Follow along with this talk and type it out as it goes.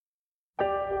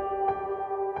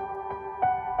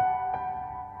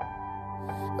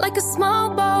like a small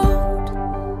boat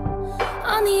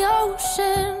on the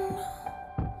ocean,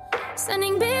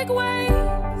 sending big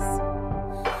waves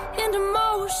into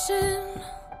motion,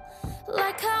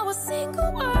 like how a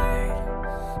single word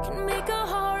can make a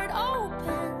heart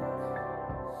open.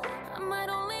 I might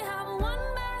only have one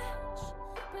match,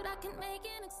 but I can make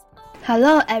it explode.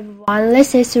 Hello everyone,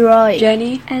 this is Roy,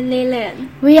 Jenny, and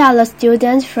Lillian. We are the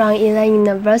students from Elaine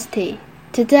University.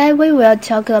 Today we will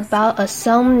talk about a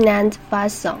song named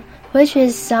Fight Song, which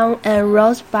is sung and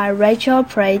wrote by Rachel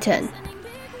Platten.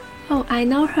 Oh, I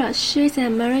know her. She's an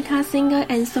American singer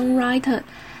and songwriter,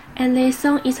 and this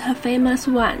song is her famous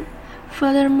one.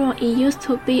 Furthermore, it used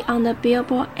to be on the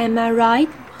Billboard, am I right?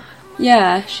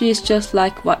 Yeah, she's just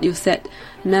like what you said.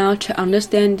 Now, to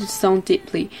understand this song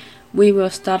deeply, we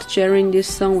will start sharing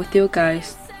this song with you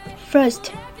guys.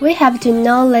 First, we have to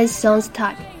know this song's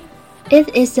type.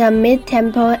 It is a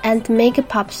mid-tempo and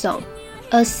mid-pop song,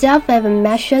 a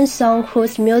self-affirmation song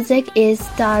whose music is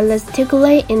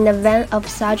stylistically in the vein of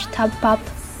such top pop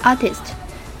artists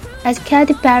as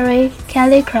Katy Perry,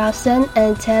 Kelly Clarkson,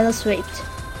 and Taylor Swift.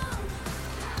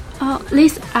 Oh,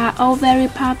 these are all very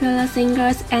popular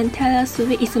singers, and Taylor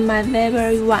Swift is my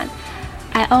favorite one.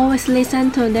 I always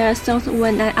listen to their songs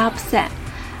when I'm upset.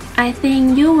 I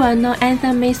think you will know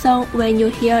anthem song when you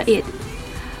hear it.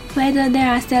 Whether they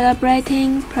are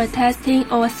celebrating, protesting,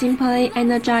 or simply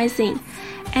energizing,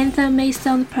 anthem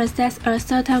songs possess a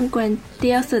certain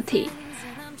grandiosity,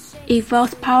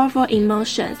 evokes powerful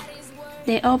emotions.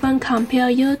 They often compel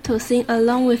you to sing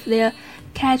along with their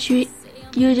catchy,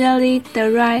 usually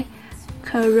the right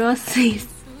choruses.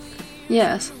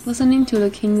 Yes, listening to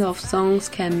the king of songs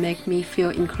can make me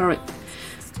feel encouraged.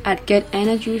 I get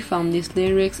energy from these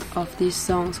lyrics of these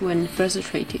songs when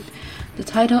frustrated. The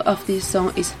title of this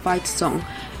song is Fight Song,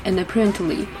 and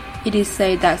apparently, it is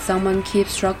said that someone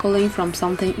keeps struggling from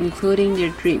something including their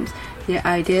dreams, their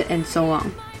ideas, and so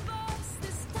on.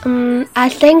 I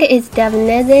think it's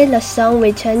definitely the song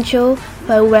we turn to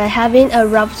when we're having a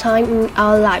rough time in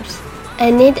our lives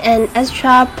and need an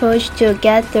extra push to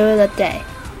get through the day.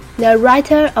 The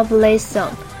writer of this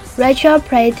song, Rachel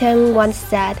Platten, once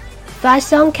said, "Fight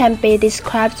song can be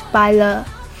described by the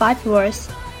 5 words,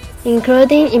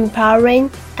 including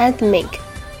empowering, ethnic,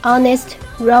 honest,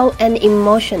 raw, and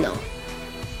emotional."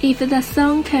 If the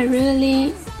song can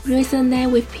really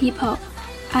resonate with people,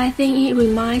 I think it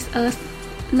reminds us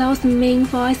those main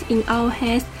voices in our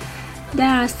heads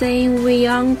that are saying we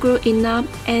aren't good enough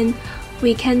and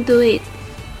we can't do it,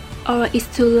 or it's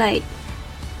too late.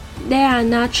 They are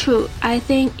not true. I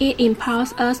think it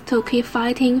empowers us to keep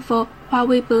fighting for what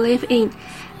we believe in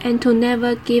and to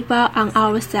never give up on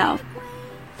ourselves.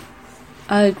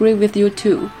 I agree with you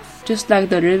too. Just like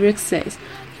the lyrics says,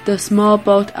 the small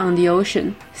boat on the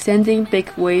ocean, sending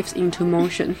big waves into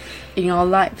motion. In our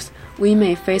lives, we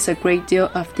may face a great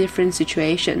deal of different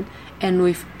situations,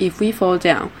 and if we fall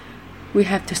down, we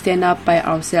have to stand up by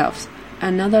ourselves.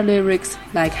 Another lyrics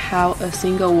like how a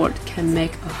single word can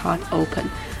make a heart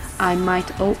open. I might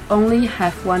only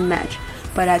have one match,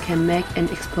 but I can make an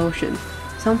explosion.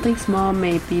 Something small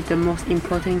may be the most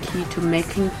important key to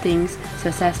making things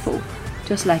successful.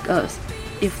 Just like us,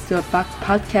 if the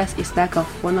podcast is lack of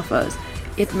one of us,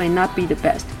 it may not be the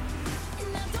best.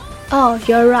 Oh,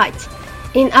 you're right.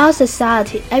 In our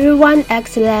society, everyone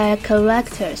acts like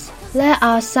characters. There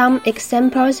are some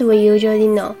examples we usually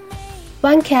know.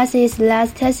 One case is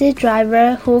that taxi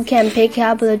driver who can pick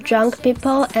up the drunk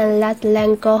people and let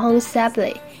them go home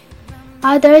safely.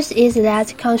 Others is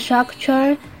that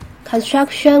construction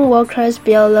workers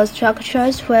build the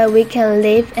structures where we can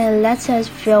live and let us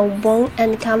feel warm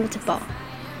and comfortable.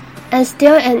 And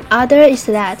still another is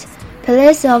that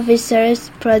police officers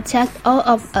protect all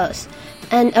of us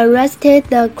and arrested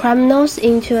the criminals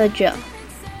into a jail.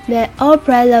 They all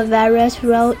play the various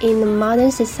roles in the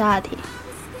modern society,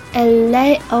 and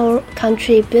they all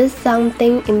contribute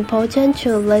something important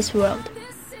to this world.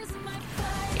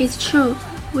 It's true,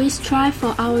 we strive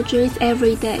for our dreams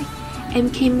every day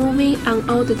and keep moving on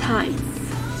all the time.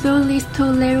 Through these 2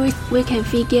 lyrics, we can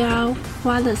figure out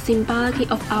what the symbology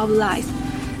of our lives.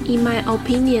 In my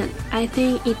opinion, I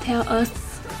think it tells us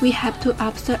we have to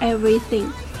observe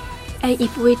everything, and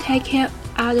if we take care of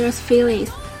others' feelings,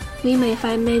 we may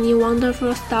find many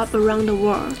wonderful stuff around the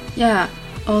world. Yeah,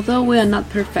 although we are not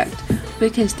perfect, we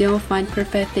can still find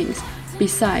perfect things.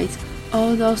 Besides,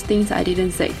 all those things I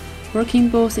didn't say, working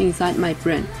both inside my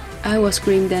brain. I will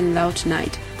scream them loud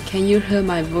tonight. Can you hear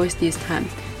my voice this time?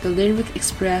 The lyrics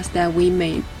express that we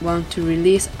may want to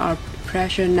release our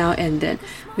pressure now and then.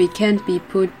 We can't be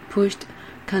pushed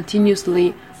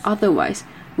continuously, otherwise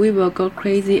we will go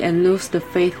crazy and lose the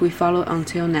faith we follow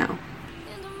until now.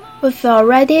 We've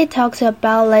already talked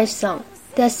about this song.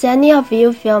 Does any of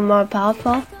you feel more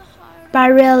powerful? By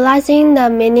realizing the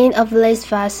meaning of this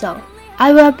first song,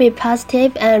 I will be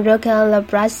positive and look on the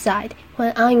bright side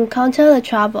when I encounter the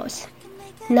troubles.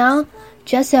 Now,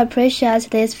 just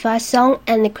appreciate this first song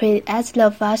and create as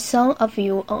the first song of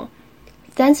your own.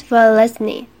 Thanks for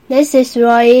listening. This is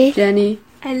Roy, Jenny,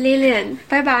 and Lillian.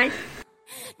 Bye bye.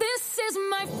 This is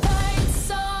my fight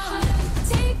song.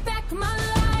 Take back my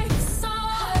life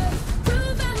song.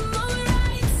 Prove I'm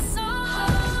alright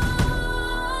song.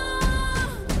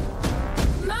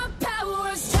 My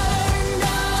power's turned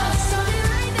up. Starting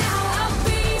right now, I'll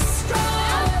be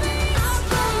strong. I'll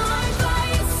play my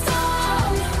fight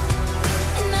song.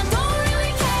 And I don't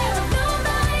really care if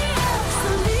nobody else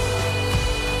believes.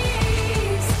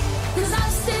 'Cause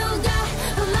I've still got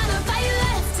a lot of fight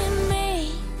left in me.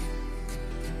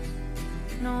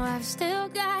 No, I've still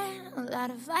got a lot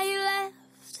of fight left.